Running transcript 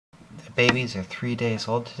The babies are 3 days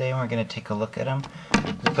old today, and we're going to take a look at them.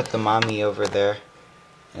 We'll put the mommy over there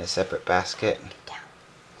in a separate basket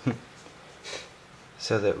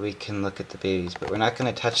so that we can look at the babies, but we're not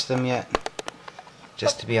going to touch them yet,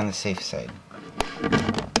 just to be on the safe side.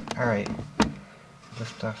 Alright,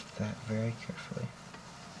 lift off that very carefully.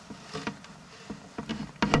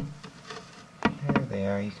 There they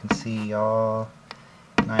are. You can see all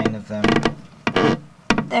 9 of them.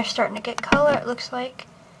 They're starting to get color, it looks like.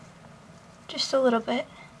 Just a little bit.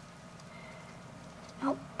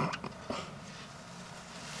 Nope.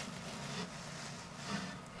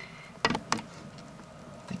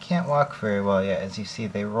 They can't walk very well yet. As you see,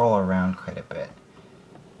 they roll around quite a bit.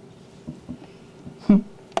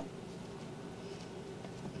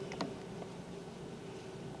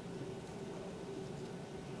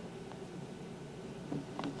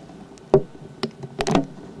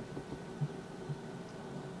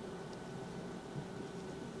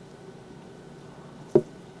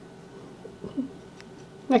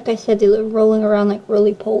 Like I said, they were rolling around like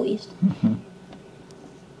roly-polies.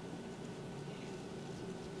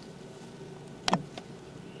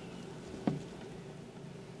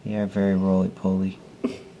 Yeah, very roly-poly.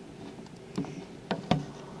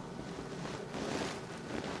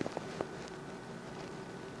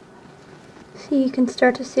 See, you can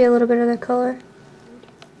start to see a little bit of the color.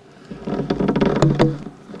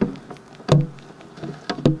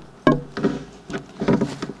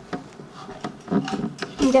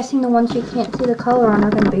 I'm guessing the ones you can't see the color on are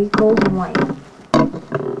going to be gold and white.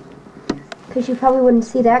 Because you probably wouldn't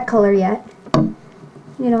see that color yet. You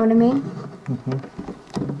know what I mean?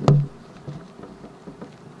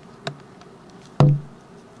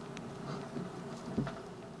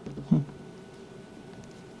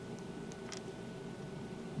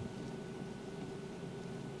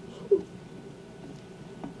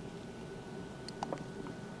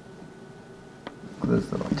 Those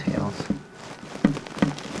little tails.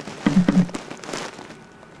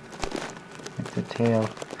 It's a tail.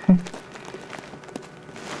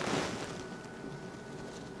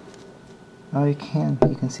 Oh, you can.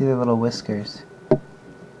 You can see the little whiskers.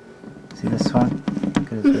 See this one?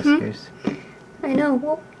 Look at his whiskers. I know.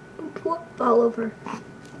 Whoop, whoop, whoop, all over.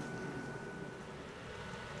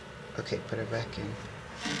 Okay, put her back in.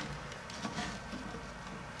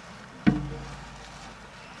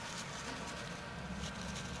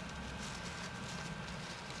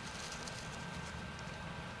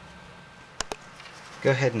 Go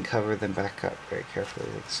ahead and cover them back up very carefully.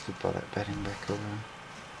 Like scoop all that bedding back over them.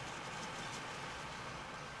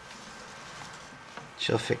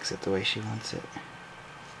 She'll fix it the way she wants it.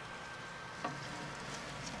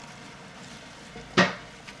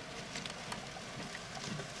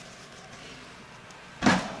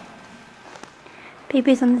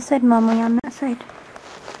 Baby's on this side, Mommy on that side.